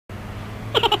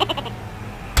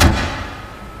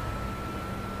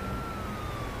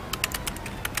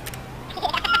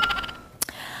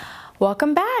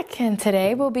Welcome back, and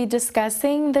today we'll be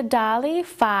discussing the Dahle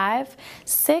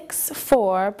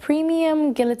 564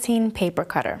 Premium Guillotine Paper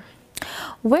Cutter.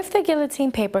 With the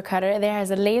Guillotine Paper Cutter, there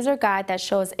is a laser guide that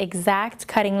shows exact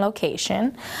cutting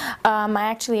location. I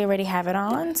actually already have it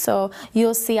on, so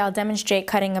you'll see I'll demonstrate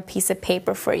cutting a piece of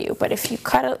paper for you. But if you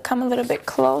come a little bit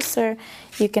closer,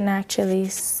 you can actually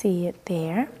see it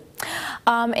there.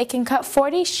 It can cut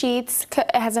 40 sheets,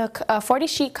 it has a 40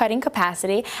 sheet cutting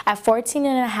capacity at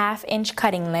 14.5-inch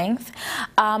cutting length,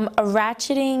 a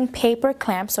ratcheting paper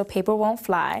clamp so paper won't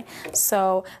fly.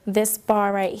 So this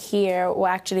bar right here will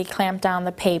actually clamp down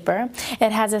the paper.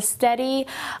 It has a steady,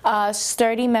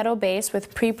 sturdy metal base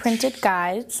with pre-printed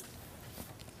guides.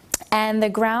 And the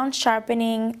ground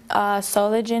sharpening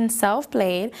Soligin self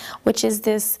blade, which is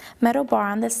this metal bar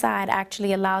on the side,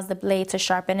 actually allows the blade to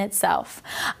sharpen itself.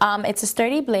 It's a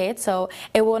sturdy blade, so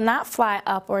it will not fly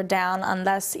up or down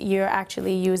unless you're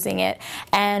actually using it.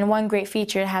 And one great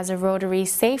feature, it has a rotary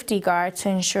safety guard to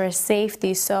ensure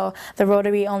safety, so the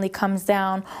rotary only comes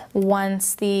down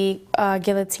once the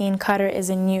guillotine cutter is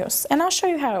in use. And I'll show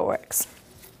you how it works.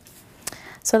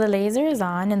 So the laser is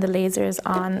on, and the laser is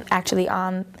actually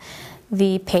on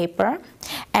the paper,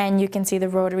 and you can see the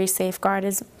rotary safeguard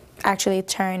is actually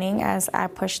turning as I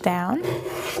push down.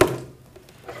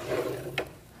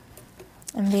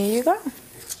 And there you go.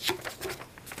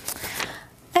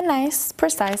 A nice,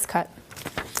 precise cut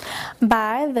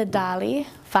by the Dahle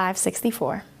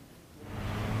 564.